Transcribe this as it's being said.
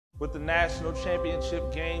with the national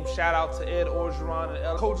championship game. Shout out to Ed Orgeron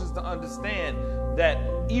and coaches to understand that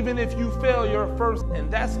even if you fail, you're first,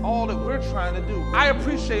 and that's all that we're trying to do. I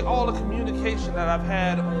appreciate all the communication that I've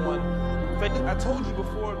had on Facebook. I told you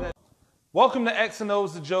before that. Welcome to X and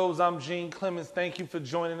O's to Joe's. I'm Gene Clemens. Thank you for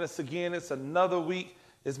joining us again. It's another week.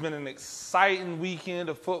 It's been an exciting weekend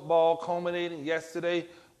of football, culminating yesterday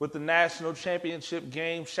with the national championship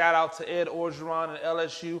game. Shout out to Ed Orgeron and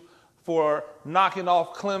LSU for knocking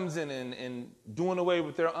off Clemson and doing away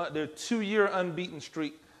with their 2-year unbeaten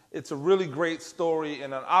streak. It's a really great story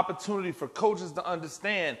and an opportunity for coaches to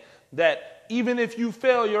understand that even if you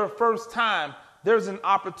fail your first time, there's an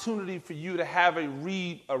opportunity for you to have a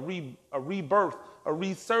rebirth, a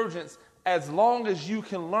resurgence, as long as you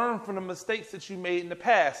can learn from the mistakes that you made in the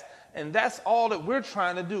past. And that's all that we're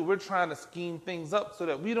trying to do. We're trying to scheme things up so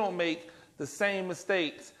that we don't make the same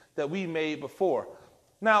mistakes that we made before.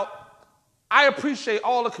 Now, I appreciate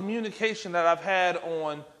all the communication that I've had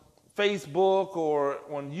on Facebook or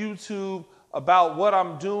on YouTube about what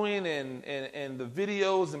I'm doing and the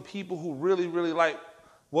videos and people who really like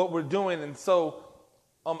what we're doing. And so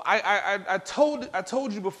I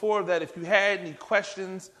told you before that if you had any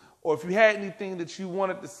questions or if you had anything that you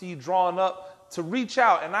wanted to see drawn up, to reach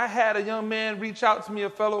out. And I had a young man reach out to me, a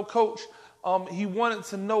fellow coach. He wanted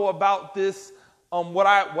to know about this, what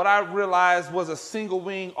I realized was a single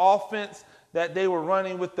wing offense that they were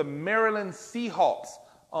running with the Maryland Seahawks.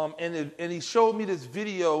 And he showed me this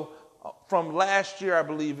video from last year, I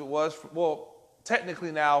believe it was, well,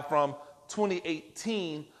 technically now from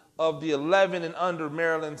 2018, of the 11 and under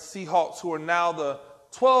Maryland Seahawks, who are now the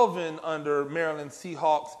 12 and under Maryland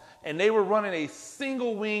Seahawks. And they were running a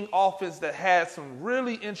single wing offense that had some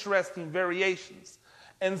really interesting variations.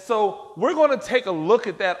 And so we're going to take a look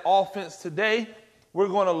at that offense today. We're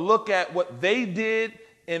going to look at what they did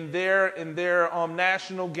in their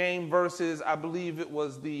national game versus, I believe it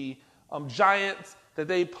was the Giants that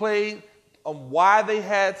they played, why they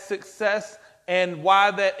had success, and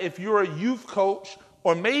why that if you're a youth coach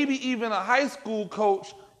or maybe even a high school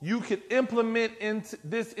coach, you could implement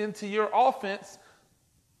this into your offense.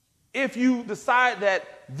 If you decide that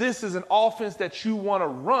this is an offense that you want to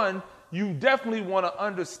run, you definitely want to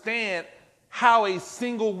understand how a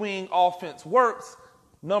single wing offense works.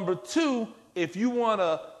 Number two, if you want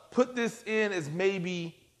to put this in as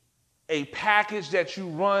maybe a package that you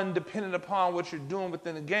run depending upon what you're doing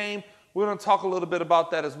within the game, we're going to talk a little bit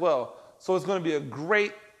about that as well. So it's going to be a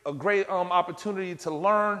great opportunity to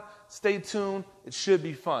learn. Stay tuned. It should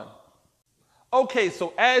be fun. Okay,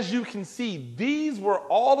 so as you can see, these were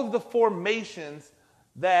all of the formations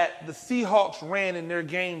that the Seahawks ran in their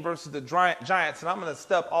game versus the Giants. And I'm going to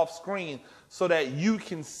step off screen so that you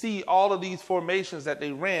can see all of these formations that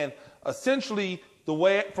they ran. Essentially,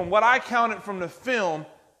 from what I counted from the film,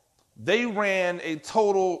 they ran a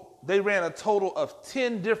total of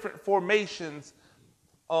 10 different formations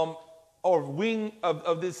of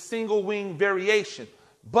this single wing variation.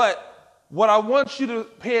 But what I want you to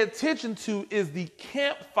pay attention to is the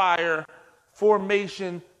Campfire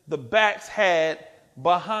formation the backs had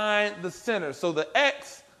behind the center. So the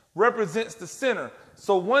X represents the center.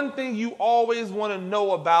 So one thing you always want to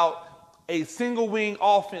know about a single wing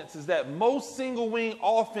offense is that most single wing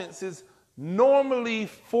offenses normally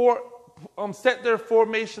set their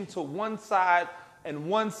formation to one side and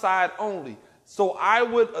one side only. So I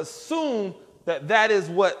would assume that is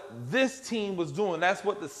what this team was doing. That's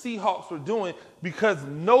what the Seahawks were doing, because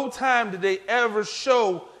no time did they ever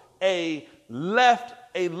show a left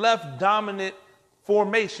dominant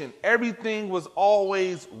formation. Everything was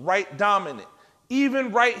always right dominant.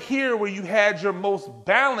 Even right here where you had your most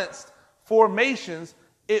balanced formations,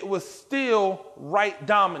 it was still right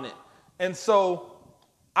dominant. And so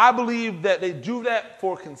I believe that they do that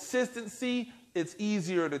for consistency. It's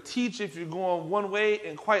easier to teach if you're going one way.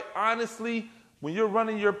 And quite honestly, when you're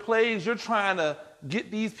running your plays, you're trying to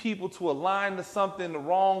get these people to align to something the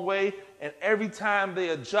wrong way. And every time they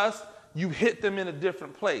adjust, you hit them in a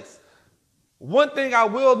different place. One thing I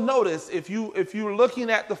will notice, if you're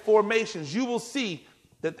looking at the formations, you will see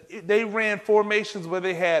that they ran formations where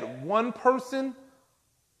they had one person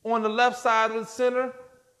on the left side of the center,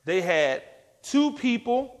 they had two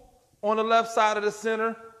people on the left side of the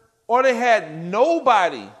center, or they had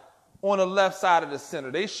nobody on the left side of the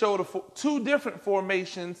center. They showed two different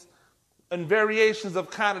formations and variations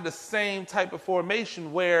of kind of the same type of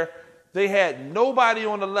formation where they had nobody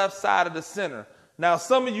on the left side of the center. Now,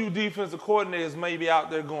 some of you defensive coordinators may be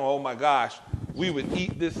out there going, oh my gosh, we would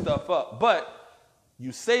eat this stuff up. But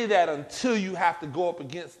you say that until you have to go up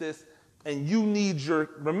against this, and you need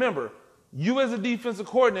remember, you as a defensive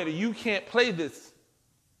coordinator, you can't play this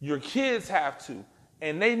Your kids have to.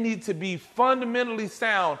 And they need to be fundamentally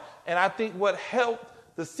sound. And I think what helped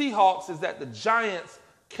the Seahawks is that the Giants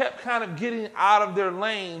kept kind of getting out of their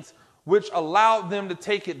lanes, which allowed them to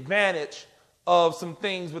take advantage of some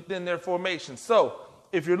things within their formation. So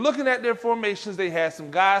if you're looking at their formations, they had some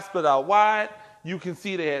guys split out wide. You can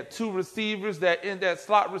see they had two receivers. That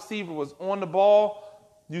slot receiver was on the ball.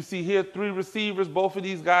 You see here 3 receivers. Both of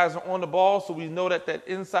these guys are on the ball, so we know that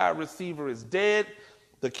inside receiver is dead.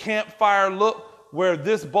 The campfire look, where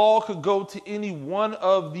this ball could go to any one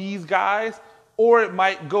of these guys, or it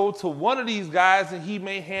might go to one of these guys and he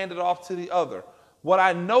may hand it off to the other. What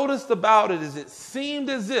I noticed about it is it seemed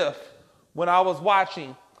as if, when I was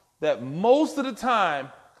watching, that most of the time,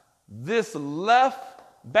 this left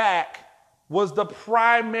back was the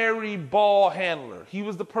primary ball handler. He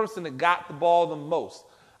was the person that got the ball the most.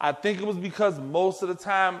 I think it was because most of the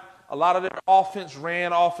time, a lot of their offense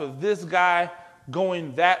ran off of this guy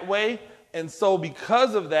going that way. And so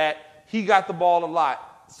because of that, he got the ball a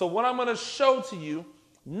lot. So what I'm going to show to you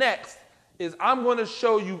next is I'm going to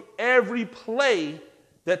show you every play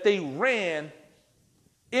that they ran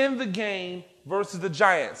in the game versus the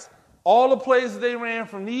Giants. All the plays that they ran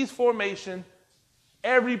from these formations,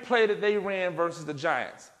 every play that they ran versus the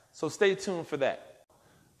Giants. So stay tuned for that.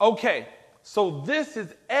 Okay, so this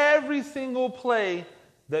is every single play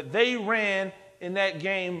that they ran in that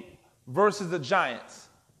game versus the Giants.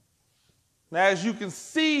 Now, as you can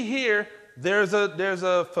see here, there's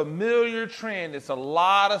a familiar trend. It's a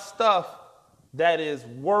lot of stuff that is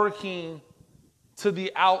working to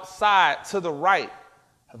the outside, to the right.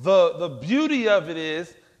 The beauty of it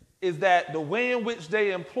is that the way in which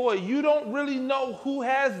they employ, you don't really know who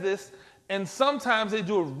has this, and sometimes they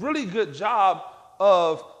do a really good job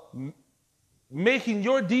of making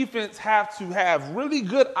your defense have to have really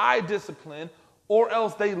good eye discipline, or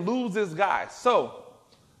else they lose this guy. So,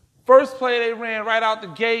 first play they ran right out the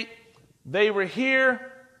gate, they were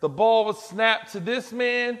here, the ball was snapped to this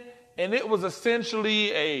man, and it was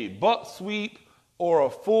essentially a buck sweep or a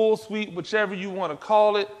full sweep, whichever you want to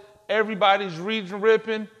call it. Everybody's region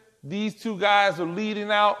ripping. These two guys are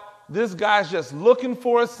leading out. This guy's just looking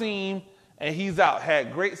for a seam, and he's out.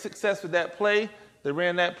 Had great success with that play. They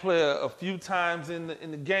ran that play a few times in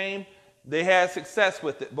the game. They had success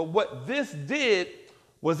with it. But what this did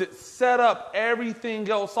was it set up everything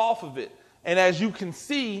else off of it. And as you can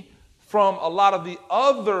see from a lot of the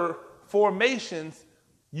other formations,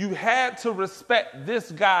 you had to respect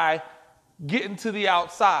this guy getting to the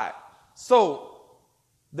outside. So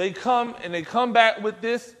they come back with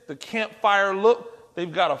this, the campfire look.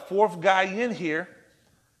 They've got a 4th guy in here.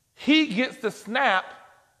 He gets the snap,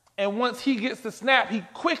 and once he gets the snap, he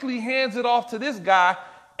quickly hands it off to this guy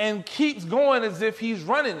and keeps going as if he's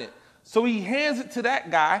running it. So he hands it to that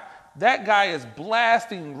guy. That guy is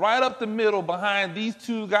blasting right up the middle behind these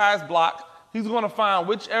two guys' block. He's going to find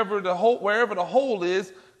wherever the hole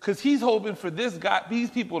is, because he's hoping for these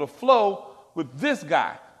people to flow with this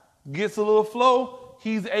guy. Gets a little flow,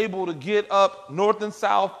 he's able to get up north and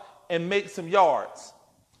south and make some yards.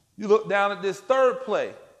 You look down at this 3rd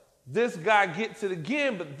play. This guy gets it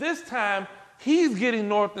again, but this time he's getting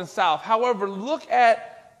north and south. However, look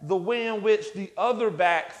at the way in which the other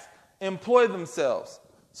backs employ themselves.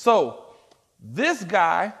 So this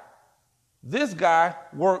guy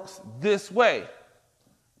works this way.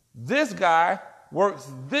 This guy works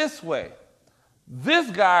this way. This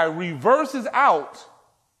guy reverses out.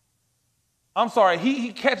 I'm sorry,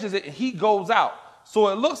 he catches it and he goes out. So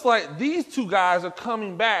it looks like these two guys are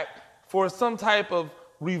coming back for some type of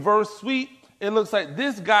reverse sweep. It looks like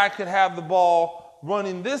this guy could have the ball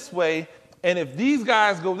running this way, and if these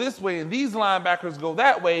guys go this way and these linebackers go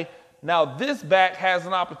that way, now this back has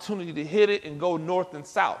an opportunity to hit it and go north and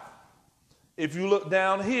south. If you look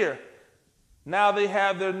down here, now they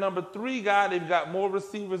have their number 3 guy. They've got more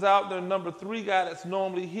receivers out. Their number 3 guy that's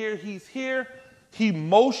normally here, he's here. He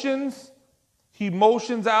motions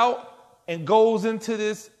out and goes into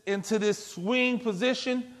this swing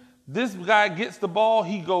position. This guy gets the ball.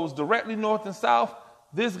 He goes directly north and south.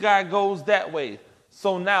 This guy goes that way.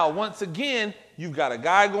 So now, once again, you've got a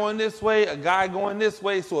guy going this way, a guy going this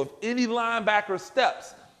way. So if any linebacker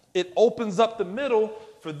steps, it opens up the middle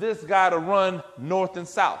for this guy to run north and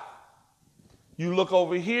south. You look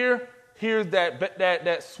over here. Here's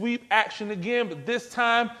that sweep action again, but this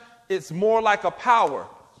time it's more like a power.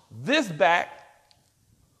 This back,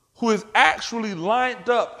 who is actually lined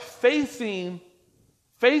up facing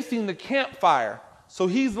the campfire. So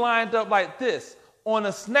he's lined up like this. On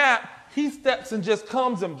a snap, he steps and just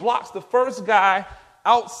comes and blocks the first guy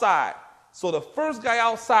outside. So the first guy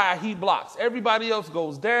outside, he blocks. Everybody else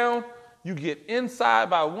goes down. You get inside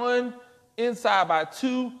by 1, inside by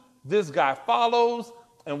 2. This guy follows,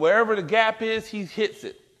 and wherever the gap is, he hits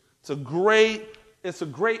it. It's a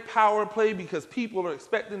great power play because people are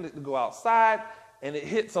expecting it to go outside, and it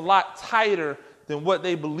hits a lot tighter than what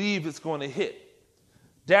they believe it's going to hit.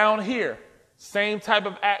 Down here, same type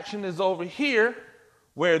of action as over here,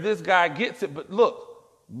 where this guy gets it, but look,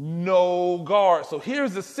 no guard. So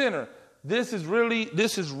here's the center. This is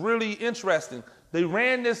really interesting. They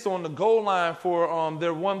ran this on the goal line for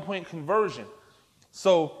their 1-point conversion.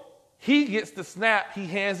 So he gets the snap, he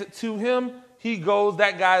hands it to him, he goes,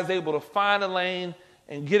 that guy is able to find a lane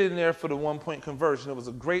and get in there for the 1-point conversion. It was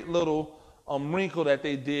a great little wrinkle that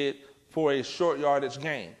they did for a short yardage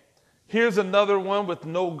gain. Here's another one with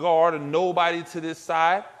no guard and nobody to this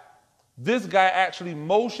side. This guy actually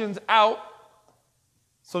motions out.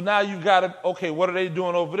 So now you've got to, okay, what are they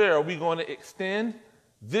doing over there? Are we going to extend?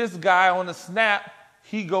 This guy on the snap,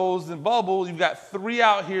 he goes and bubbles. You've got 3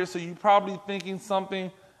 out here, so you're probably thinking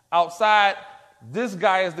something outside. This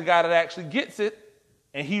guy is the guy that actually gets it,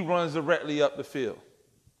 and he runs directly up the field.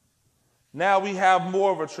 Now we have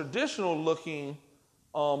more of a traditional looking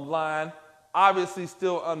line, obviously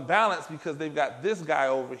still unbalanced because they've got this guy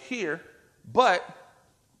over here, but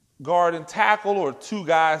guard and tackle, or 2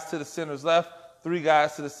 guys to the center's left, 3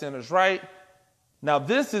 guys to the center's right. Now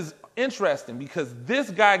this is interesting because this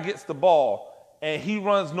guy gets the ball and he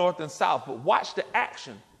runs north and south, but watch the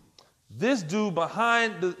action. This dude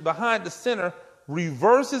behind the center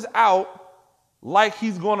reverses out like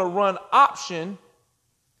he's going to run option,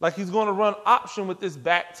 with this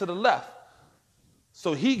back to the left.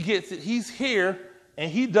 So he gets it, he's here, and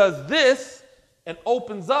he does this and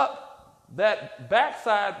opens up. That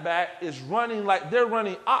backside back is running like they're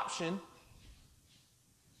running option.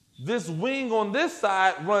 This wing on this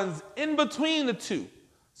side runs in between the 2.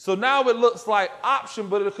 So now it looks like option,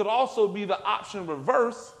 but it could also be the option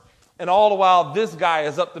reverse. And all the while, this guy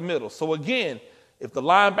is up the middle. So again, if the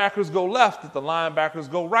linebackers go left, if the linebackers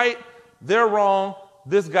go right, they're wrong.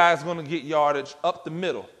 This guy's going to get yardage up the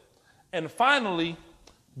middle. And finally,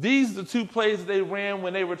 these are the 2 plays that they ran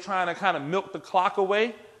when they were trying to kind of milk the clock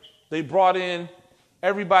away. They brought in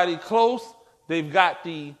everybody close. They've got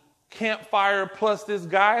the Campfire plus this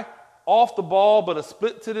guy off the ball, but a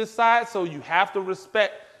split to this side. So you have to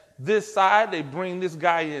respect this side. They bring this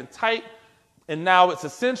guy in tight. And now it's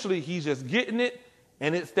essentially he's just getting it.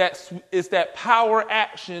 And it's that power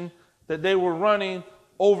action that they were running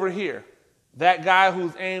over here. That guy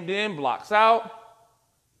who's aimed in blocks out.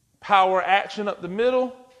 Power action up the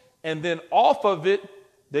middle. And then off of it,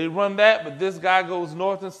 they run that, but this guy goes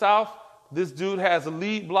north and south. This dude has a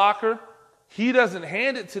lead blocker. He doesn't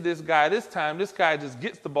hand it to this guy this time. This guy just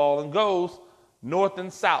gets the ball and goes north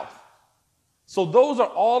and south. So those are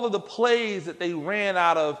all of the plays that they ran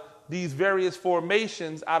out of these various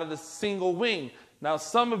formations out of the single wing. Now,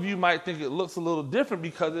 some of you might think it looks a little different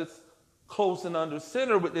because it's close and under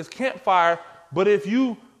center with this Campfire. But if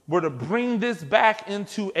you were to bring this back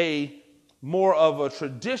into a more of a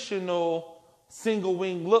traditional single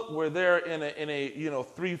wing look where they're in a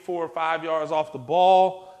 3, 4, 5 yards off the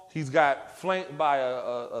ball. He's got flanked by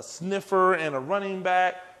a sniffer and a running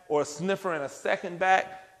back, or a sniffer and a second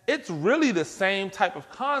back. It's really the same type of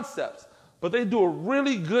concepts, but they do a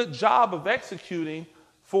really good job of executing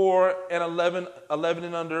for an 11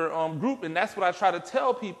 and under group. And that's what I try to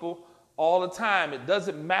tell people all the time. It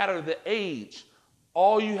doesn't matter the age.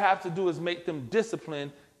 All you have to do is make them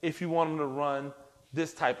disciplined if you want them to run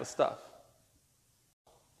this type of stuff.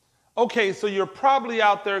 Okay, so you're probably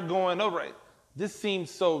out there going, all right, this seems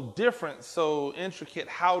so different, so intricate.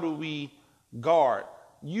 How do we guard?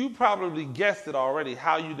 You probably guessed it already.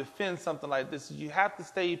 How you defend something like this is you have to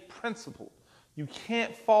stay principled. You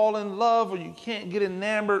can't fall in love, or you can't get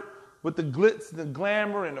enamored with the glitz, the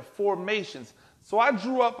glamour, and the formations. So I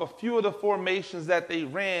drew up a few of the formations that they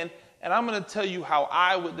ran, and I'm going to tell you how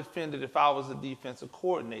I would defend it if I was a defensive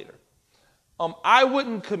coordinator. I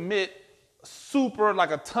wouldn't commit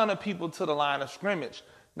like a ton of people to the line of scrimmage.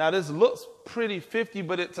 Now, this looks pretty 50,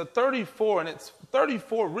 but it's a 34, and it's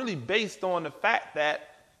 34 really based on the fact that,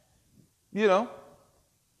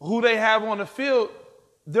 who they have on the field,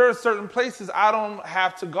 there are certain places I don't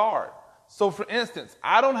have to guard. So, for instance,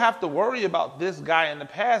 I don't have to worry about this guy in the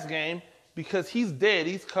pass game because he's dead.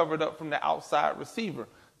 He's covered up from the outside receiver.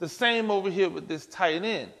 The same over here with this tight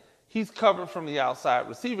end. He's covered from the outside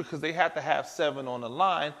receiver because they have to have 7 on the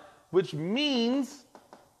line, which means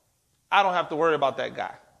I don't have to worry about that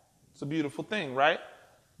guy. It's a beautiful thing, right?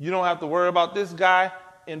 You don't have to worry about this guy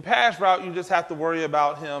in pass route. You just have to worry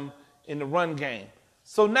about him in the run game.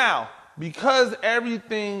 So now, because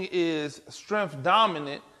everything is strength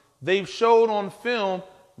dominant, they've showed on film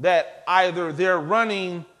that either they're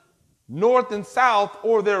running north and south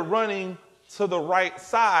or they're running to the right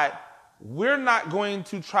side. We're not going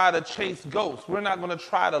to try to chase ghosts. We're not going to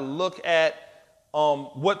try to look at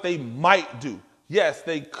what they might do. Yes,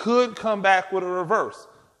 they could come back with a reverse,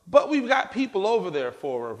 but we've got people over there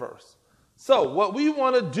for a reverse. So what we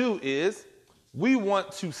want to do is we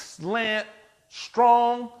want to slant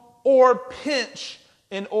strong or pinch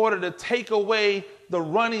in order to take away the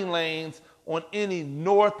running lanes on any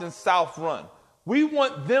north and south run. We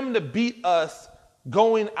want them to beat us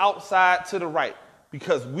going outside to the right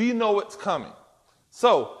because we know it's coming.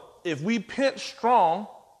 So if we pinch strong,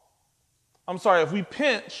 if we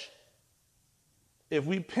pinch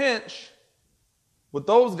with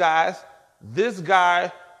those guys, this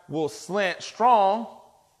guy will slant strong.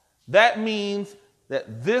 That means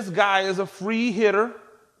that this guy is a free hitter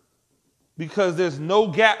because there's no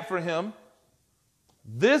gap for him.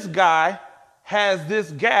 This guy has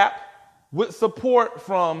this gap with support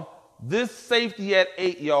from this safety at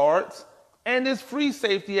 8 yards and this free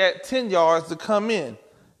safety at 10 yards to come in.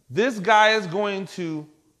 This guy is going to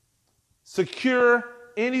secure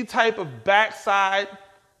any type of backside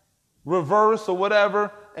reverse or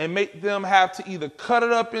whatever and make them have to either cut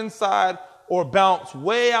it up inside or bounce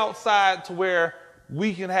way outside to where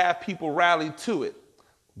we can have people rally to it.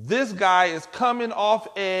 This guy is coming off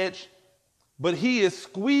edge, but he is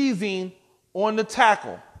squeezing on the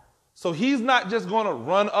tackle. So he's not just going to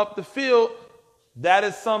run up the field. That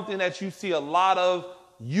is something that you see a lot of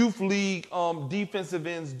youth league defensive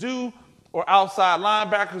ends do, or outside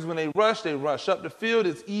linebackers when they rush up the field.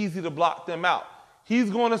 It's easy to block them out. He's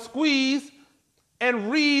going to squeeze and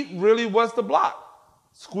read really what's the block.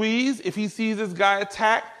 Squeeze, if he sees this guy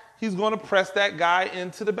attack, he's going to press that guy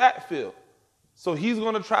into the backfield. So he's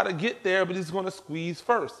going to try to get there, but he's going to squeeze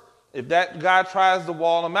first. If that guy tries to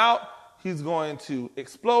wall him out, he's going to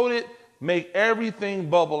explode it, make everything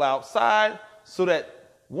bubble outside so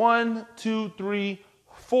that 1, 2, 3,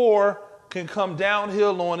 4 can come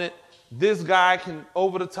downhill on it. This guy can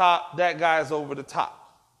over the top, that guy's over the top.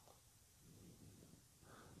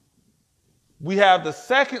 We have the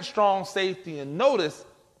second strong safety, and notice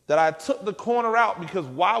that I took the corner out because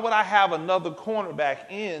why would I have another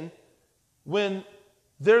cornerback in when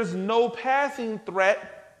there's no passing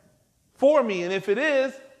threat for me? And if it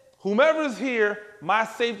is, whomever's here, my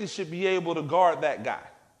safety should be able to guard that guy.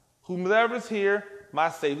 Whomever's here, my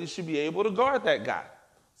safety should be able to guard that guy.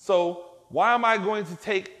 So why am I going to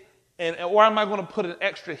take and why am I going to put an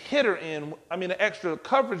extra hitter in, an extra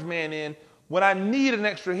coverage man in when I need an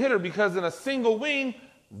extra hitter? Because in a single wing,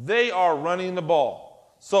 they are running the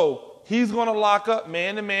ball. So he's going to lock up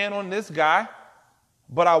man-to-man on this guy,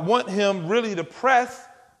 but I want him really to press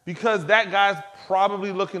because that guy's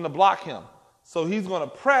probably looking to block him. So he's going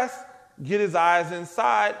to press, get his eyes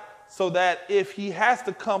inside so that if he has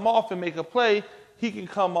to come off and make a play, he can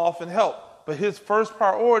come off and help. But his first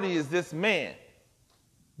priority is this man.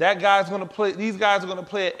 That guy's going to play, these guys are going to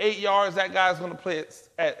play at 8 yards. That guy's going to play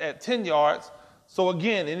at 10 yards. So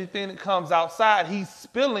again, anything that comes outside, he's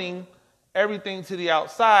spilling everything to the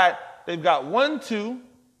outside. They've got 1, 2,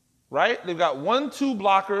 right? They've got 1, 2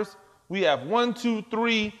 blockers. We have 1, 2,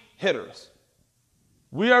 3 hitters.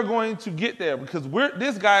 We are going to get there because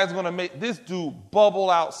this guy is going to make this dude bubble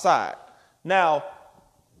outside. Now,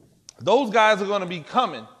 those guys are going to be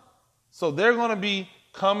coming. So they're going to be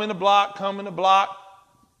coming to block.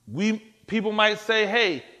 People might say,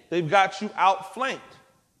 hey, they've got you outflanked.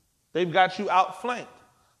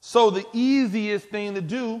 So the easiest thing to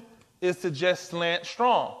do is to just slant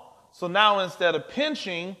strong. So now instead of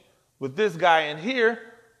pinching with this guy in here,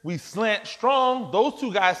 we slant strong. Those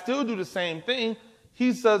two guys still do the same thing.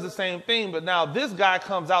 He does the same thing, but now this guy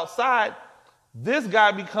comes outside. This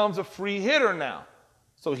guy becomes a free hitter now.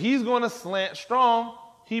 So he's going to slant strong.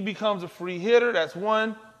 He becomes a free hitter. That's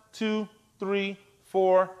 1, 2, 3,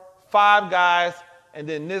 4, 5 guys. And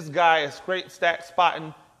then this guy is scrape stack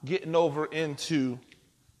spotting, getting over into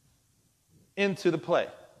the play.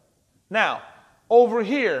 Now, over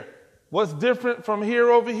here, what's different from here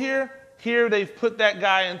over here? Here they've put that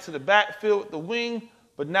guy into the backfield with the wing,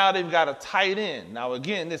 but now they've got a tight end. Now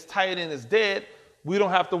again, this tight end is dead. We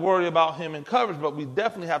don't have to worry about him in coverage, but we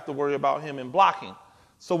definitely have to worry about him in blocking.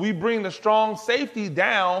 So we bring the strong safety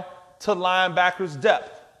down to linebacker's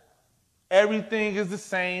depth. Everything is the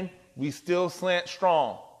same. We still slant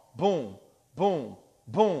strong. Boom, boom,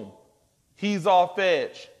 boom. He's off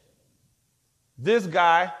edge. This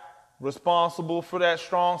guy responsible for that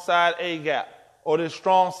strong side A gap or this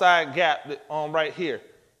strong side gap that, right here.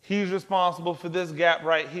 He's responsible for this gap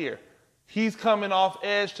right here. He's coming off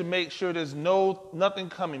edge to make sure there's nothing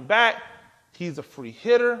coming back. He's a free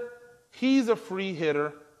hitter. He's a free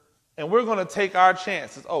hitter. And we're going to take our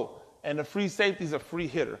chances. Oh, and the free safety's a free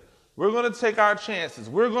hitter. We're going to take our chances.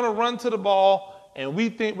 We're going to run to the ball, and we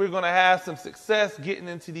think we're going to have some success getting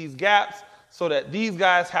into these gaps so that these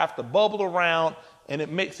guys have to bubble around, and it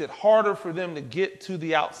makes it harder for them to get to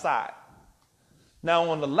the outside. Now,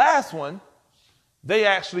 on the last one, they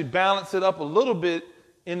actually balance it up a little bit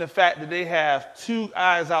in the fact that they have two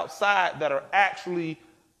guys outside that are actually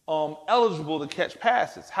eligible to catch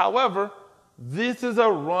passes. However, this is a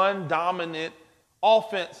run-dominant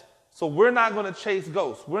offense, so we're not going to chase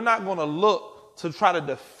ghosts. We're not going to look to try to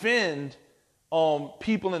defend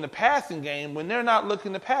people in the passing game when they're not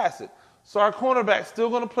looking to pass it. So our cornerback's still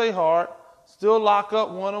going to play hard, still lock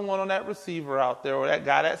up one-on-one on that receiver out there or that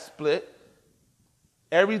guy that split.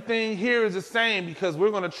 Everything here is the same because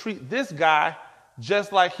we're going to treat this guy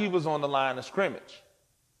just like he was on the line of scrimmage,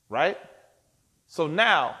 right? So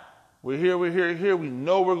now we're here. We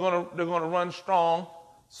know they're going to run strong,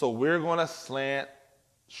 so we're going to slant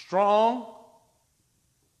strong.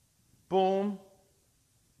 Boom,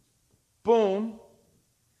 boom,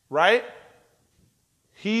 right?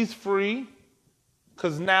 He's free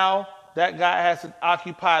because now that guy has to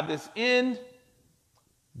occupy this end.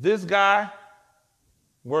 This guy,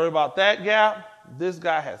 worry about that gap. This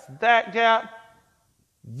guy has that gap.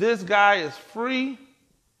 This guy is free.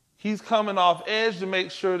 He's coming off edge to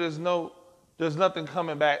make sure there's nothing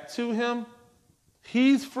coming back to him.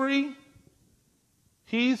 He's free.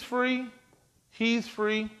 He's free. He's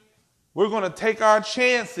free. We're going to take our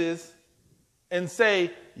chances and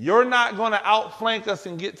say, you're not going to outflank us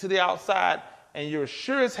and get to the outside, and you're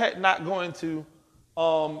sure as heck not going to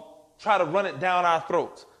try to run it down our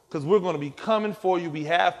throats because we're going to be coming for you. We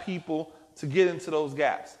have people to get into those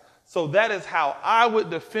gaps. So that is how I would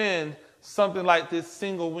defend something like this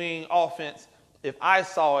single wing offense if I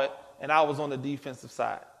saw it and I was on the defensive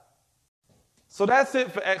side. So that's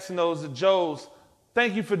it for X and O's and Joes.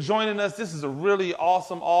 Thank you for joining us. This is a really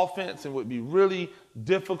awesome offense and would be really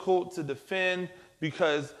difficult to defend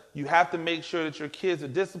because you have to make sure that your kids are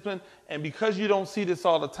disciplined. And because you don't see this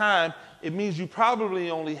all the time, it means you probably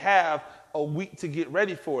only have a week to get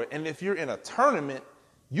ready for it. And if you're in a tournament,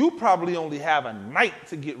 you probably only have a night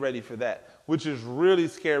to get ready for that, which is really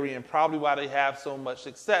scary and probably why they have so much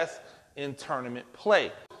success in tournament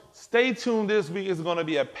play. Stay tuned. This week is going to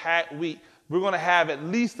be a packed week. We're going to have at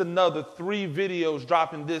least another 3 videos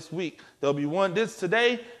dropping this week. There'll be one this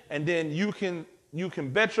today, and then you can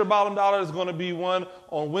bet your bottom dollar there's going to be one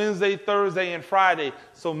on Wednesday, Thursday, and Friday.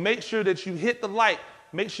 So make sure that you hit the like.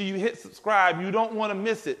 Make sure you hit subscribe. You don't want to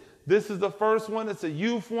miss it. This is the first one. It's a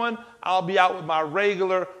youth one. I'll be out with my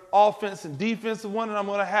regular offense and defensive one, and I'm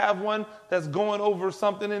going to have one that's going over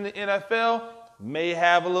something in the NFL. May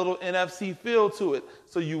have a little NFC feel to it.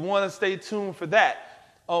 So you want to stay tuned for that.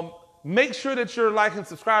 Make sure that you're liking and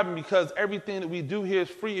subscribing because everything that we do here is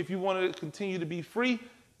free. If you want it to continue to be free,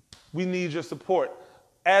 we need your support.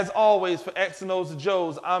 As always, for X and O's and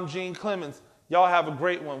Joes, I'm Gene Clemens. Y'all have a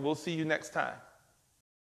great one. We'll see you next time.